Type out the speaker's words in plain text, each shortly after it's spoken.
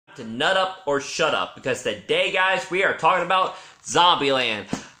To nut up or shut up, because today, guys, we are talking about Zombieland.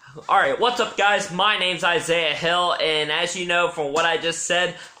 Alright, what's up, guys? My name's Isaiah Hill, and as you know from what I just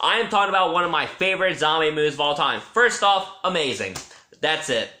said, I am talking about one of my favorite zombie movies of all time. First off, amazing. That's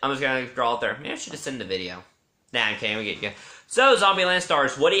it. I'm just gonna draw it there. Maybe I should just end the video. Nah, I'm kidding. We get you. So, Zombieland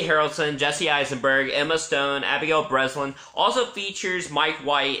stars Woody Harrelson, Jesse Eisenberg, Emma Stone, Abigail Breslin. Also features Mike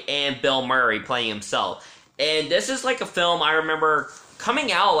White and Bill Murray playing himself. And this is like a film I remember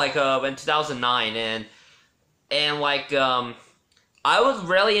coming out like in 2009, and I was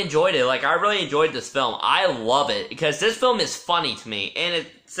really enjoyed it. Like, I really enjoyed this film. I love it because this film is funny to me, and it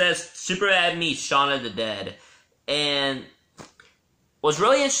says Superbad meets Shaun of the Dead. And what's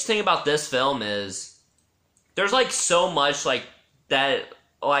really interesting about this film is there's like so much like that.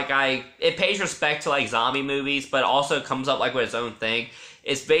 Like, it pays respect to like zombie movies, but also comes up like with its own thing.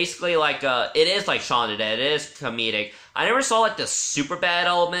 It's basically like it is like Shaun of the Dead. It is comedic. I never saw like the super bad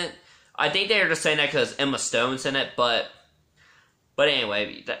element. I think they were just saying that because Emma Stone's in it, but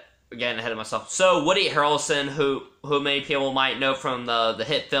anyway, getting ahead of myself. So Woody Harrelson, who many people might know from the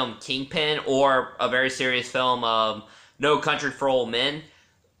hit film Kingpin, or a very serious film No Country for Old Men,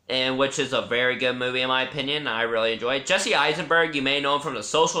 and which is a very good movie in my opinion. I really enjoy it. Jesse Eisenberg, you may know him from The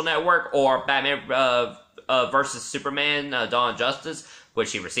Social Network or Batman versus Superman, Dawn of Justice,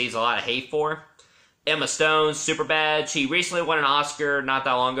 which he receives a lot of hate for. Emma Stone, Superbad. She recently won an Oscar not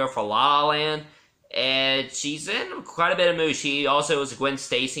that long ago for La La Land, and she's in quite a bit of movies. She also was Gwen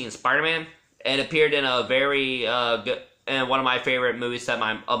Stacy in Spider-Man, and appeared in a very good, and one of my favorite movies of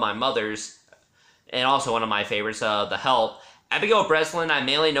my mother's, and also one of my favorites, The Help. Abigail Breslin, I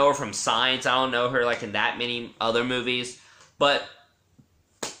mainly know her from Signs. I don't know her like in that many other movies, but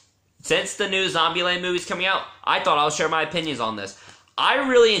since the new Zombieland movie's coming out, I thought I'll share my opinions on this. I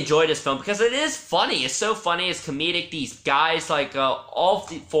really enjoyed this film because it is funny. It's so funny. It's comedic. These guys, like, all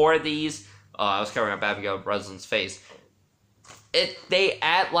four of these... I was covering up Abigail Breslin's face. They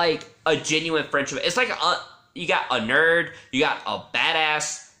add, like, a genuine friendship. It's like, you got a nerd, you got a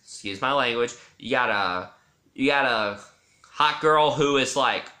badass, excuse my language, you got a hot girl who is,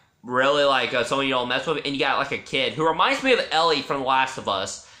 like, really, like, someone you don't mess with, and you got, like, a kid who reminds me of Ellie from The Last of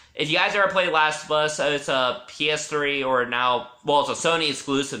Us. If you guys ever played Last of Us, it's a PS3 or now, well, it's a Sony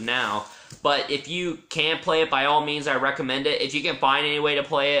exclusive now. But if you can play it, by all means, I recommend it. If you can find any way to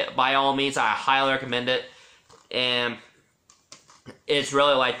play it, by all means, I highly recommend it. And it's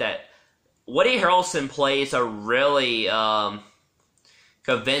really like that. Woody Harrelson plays a really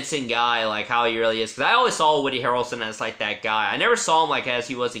convincing guy, like how he really is. Because I always saw Woody Harrelson as like that guy. I never saw him like as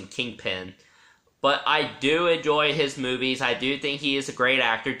he was in Kingpin. But I do enjoy his movies. I do think he is a great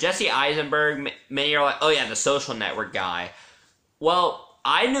actor. Jesse Eisenberg, many are like, oh yeah, the Social Network guy. Well,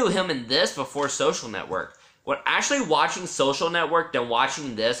 I knew him in this before Social Network. When actually watching Social Network, then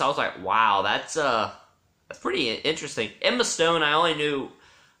watching this, I was like, wow, that's pretty interesting. Emma Stone, I only knew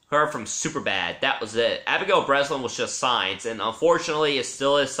her from Superbad. That was it. Abigail Breslin was just Signs, and unfortunately, it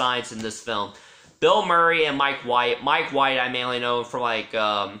still is Signs in this film. Bill Murray and Mike White. Mike White, I mainly know him from like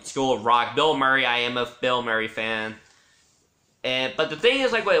School of Rock. Bill Murray, I am a Bill Murray fan. But the thing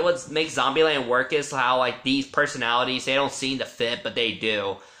is, like, what makes Zombieland work is how like these personalities, they don't seem to fit, but they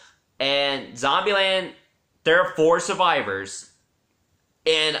do. And Zombieland, there are 4 survivors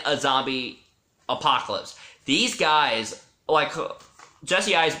in a zombie apocalypse. These guys, like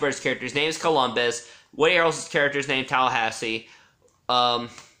Jesse Eisenberg's character's name is Columbus. Woody Harrelson's character's name Tallahassee.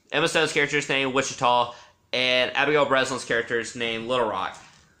 Emma Stone's character's name, Wichita, and Abigail Breslin's character's name, Little Rock.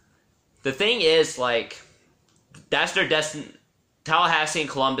 The thing is, like, that's their Tallahassee and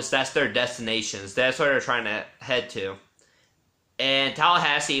Columbus, that's their destinations. That's where they're trying to head to. And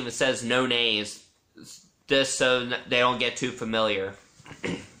Tallahassee even says no names, just so they don't get too familiar.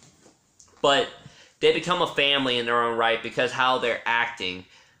 But they become a family in their own right because how they're acting.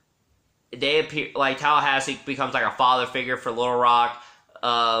 They appear, like, Tallahassee becomes like a father figure for Little Rock.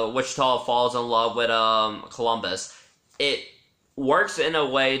 Wichita falls in love with Columbus. It works in a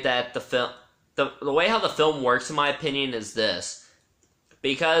way that the way how the film works, in my opinion, is this.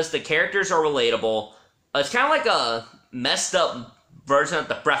 Because the characters are relatable. It's kind of like a messed up version of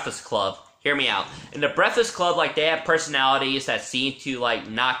The Breakfast Club. Hear me out. In The Breakfast Club, like, they have personalities that seem to, like,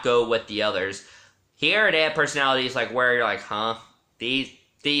 not go with the others. Here, they have personalities, like, where you're like, huh? These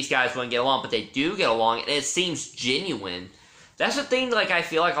guys wouldn't get along, but they do get along, and it seems genuine. That's the thing, like, I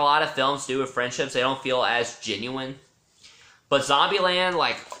feel like a lot of films do with friendships. They don't feel as genuine. But Zombieland,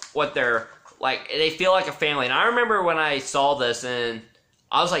 like, what they're, like, they feel like a family. And I remember when I saw this, and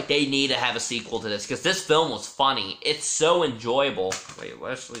I was like, they need to have a sequel to this. Because this film was funny. It's so enjoyable. Wait,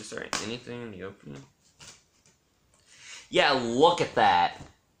 Leslie, is there anything in the opening? Yeah, look at that.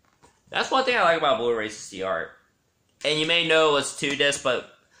 That's one thing I like about Blu-rays is the art. And you may know it was 2 discs, but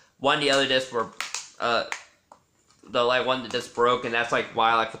one of the other discs were, one of the discs broke, and that's like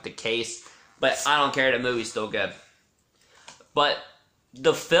why I like with the case. But I don't care, the movie's still good. But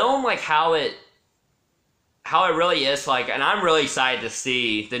the film, like how it really is, like, and I'm really excited to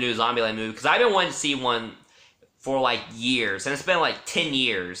see the new Zombieland movie, because I've been wanting to see one for like years, and it's been like 10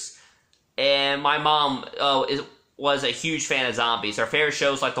 years. And my mom was a huge fan of zombies. Her favorite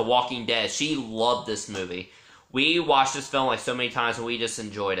show was like The Walking Dead. She loved this movie. We watched this film like so many times, and we just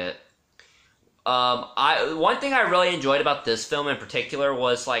enjoyed it. One thing I really enjoyed about this film in particular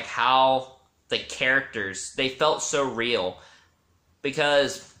was like how the characters, they felt so real.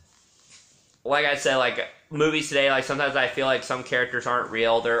 Because, like I said, like movies today, like sometimes I feel like some characters aren't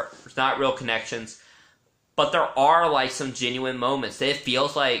real. There's not real connections. But there are like some genuine moments. It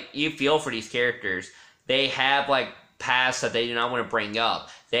feels like you feel for these characters. They have like past that they do not want to bring up.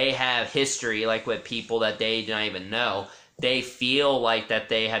 They have history like with people that they do not even know. They feel like that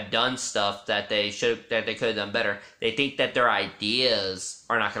they have done stuff that they could have done better. They think that their ideas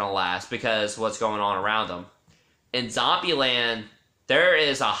are not going to last because of what's going on around them. In Zombieland, there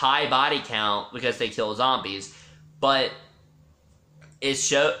is a high body count because they kill zombies, but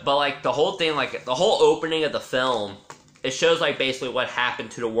like the whole thing, like the whole opening of the film, it shows like basically what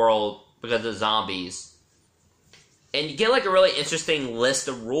happened to the world because of zombies. And you get like a really interesting list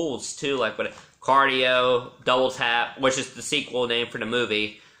of rules too, like with cardio, double tap, which is the sequel name for the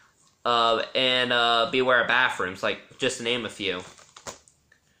movie, and beware of bathrooms, like just to name a few.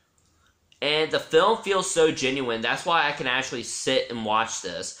 And the film feels so genuine. That's why I can actually sit and watch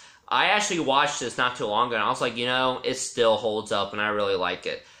this. I actually watched this not too long ago, and I was like, you know, it still holds up, and I really like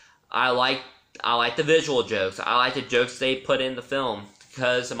it. I like the visual jokes. I like the jokes they put in the film,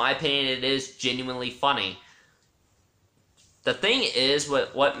 because in my opinion, it is genuinely funny. The thing is,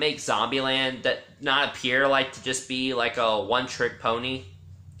 what makes Zombieland not appear like to just be like a one-trick pony,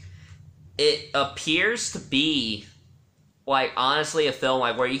 it appears to be like honestly a film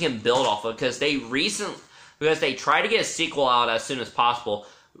like where you can build off of, because they tried to get a sequel out as soon as possible.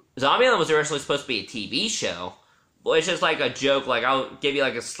 Zombieland was originally supposed to be a TV show, which is like a joke. Like, I'll give you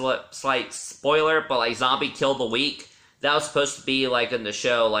like a slight spoiler, but like Zombie Kill the Week, that was supposed to be like in the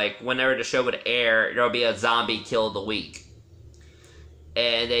show, like whenever the show would air, there would be a Zombie Kill the Week.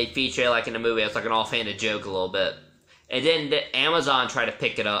 And they feature it like in the movie. It's like an offhanded joke a little bit. And then Amazon tried to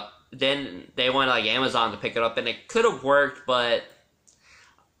pick it up. Then they wanted like Amazon to pick it up, and it could have worked, but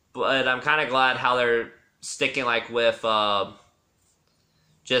I'm kind of glad how they're sticking like with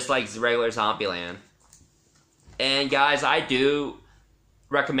just like regular Zombieland. And guys, I do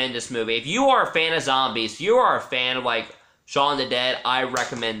recommend this movie. If you are a fan of zombies, if you are a fan of like Shaun of the Dead, I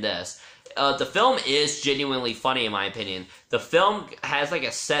recommend this. The film is genuinely funny in my opinion. The film has like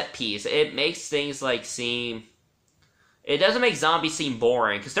a set piece. It makes things like seem... It doesn't make zombies seem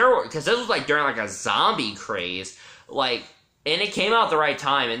boring, because this was like during like a zombie craze, like, and it came out at the right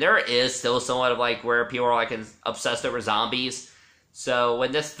time, and there is still somewhat of like where people are like obsessed over zombies. So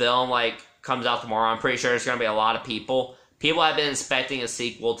when this film like comes out tomorrow, I'm pretty sure there's gonna be a lot of people. People have been expecting a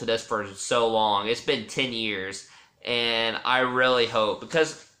sequel to this for so long. It's been 10 years, and I really hope,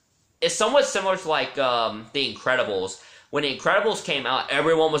 because it's somewhat similar to like The Incredibles. When The Incredibles came out,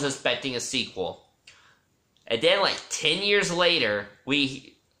 everyone was expecting a sequel. And then, like, 10 years later,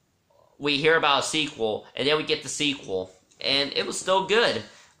 we hear about a sequel, and then we get the sequel. And it was still good.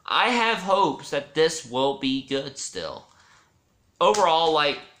 I have hopes that this will be good still. Overall,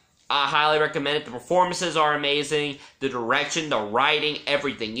 like, I highly recommend it. The performances are amazing. The direction, the writing,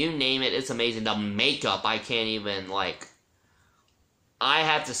 everything. You name it, it's amazing. The makeup, I can't even, like... I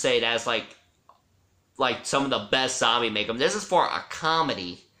have to say that's, like some of the best zombie makeup. This is for a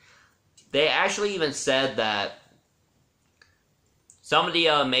comedy. They actually even said that some of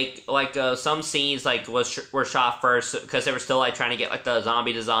the some scenes like were shot first because they were still like trying to get like the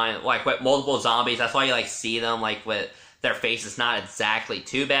zombie design, like with multiple zombies. That's why you like see them like with their faces not exactly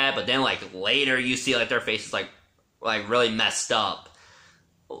too bad, but then like later you see like their faces like really messed up,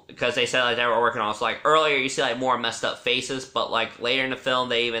 because they said like they were working on it. So like earlier you see like more messed up faces, but like later in the film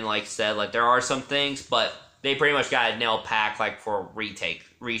they even like said like there are some things, but they pretty much got it nail packed like for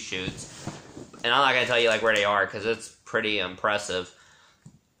reshoots. And I'm not gonna tell you like where they are because it's pretty impressive.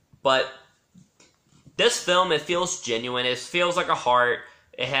 But this film, it feels genuine. It feels like a heart.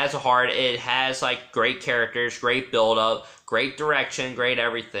 It has a heart. It has like great characters, great build up, great direction, great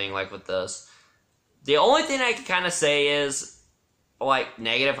everything. Like with this, the only thing I can kind of say is like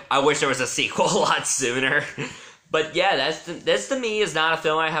negative. I wish there was a sequel a lot sooner. But yeah, this to me is not a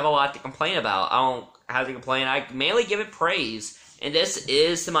film I have a lot to complain about. I don't have to complain. I mainly give it praise. And this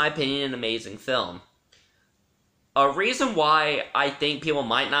is, in my opinion, an amazing film. A reason why I think people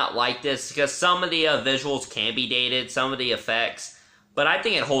might not like this is because some of the visuals can be dated, some of the effects, but I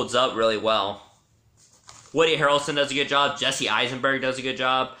think it holds up really well. Woody Harrelson does a good job, Jesse Eisenberg does a good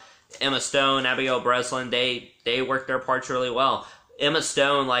job, Emma Stone, Abigail Breslin, they work their parts really well. Emma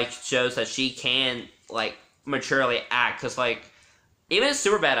Stone, like, shows that she can, like, maturely act, because, like, even in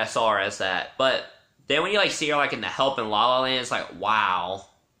Superbad I saw her as that, but then when you, like, see her, like, in The Help and La La Land, it's like, wow.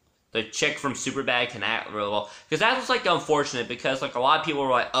 The chick from Superbad can act really well. Because that was, like, unfortunate, because, like, a lot of people were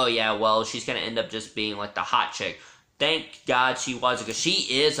like, oh, yeah, well, she's gonna end up just being, like, the hot chick. Thank God she wasn't, because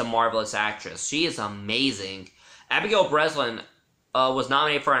she is a marvelous actress. She is amazing. Abigail Breslin was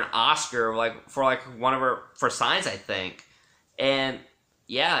nominated for an Oscar, like, for one of her, for Signs, I think. And,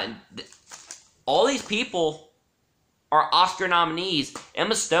 yeah, all these people are Oscar nominees.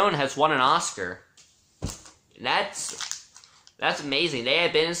 Emma Stone has won an Oscar. That's amazing. They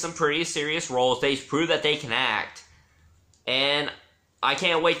have been in some pretty serious roles. They've proved that they can act. And I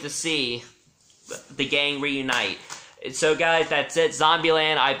can't wait to see the gang reunite. So, guys, that's it.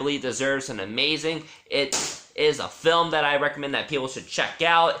 Zombieland, I believe, deserves an amazing. It is a film that I recommend that people should check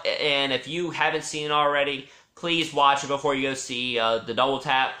out. And if you haven't seen it already, please watch it before you go see the Double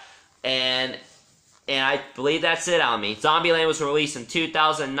Tap. And I believe that's it on me. Zombieland was released in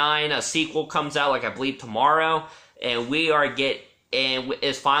 2009. A sequel comes out, like, I believe tomorrow. And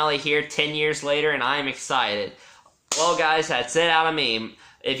it's finally here 10 years later, and I am excited. Well, guys, that's it out of me.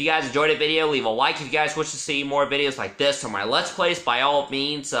 If you guys enjoyed the video, leave a like. If you guys wish to see more videos like this on my Let's Plays, by all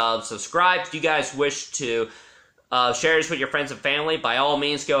means, subscribe. If you guys wish to share this with your friends and family, by all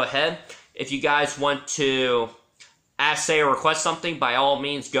means, go ahead. If you guys want to ask, say, or request something, by all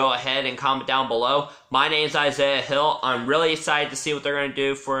means, go ahead and comment down below. My name's Isaiah Hill. I'm really excited to see what they're going to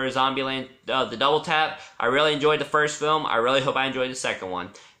do for Zombieland, the Double Tap. I really enjoyed the first film. I really hope I enjoyed the second one.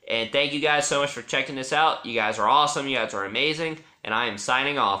 And thank you guys so much for checking this out. You guys are awesome. You guys are amazing. And I am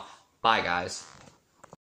signing off. Bye, guys.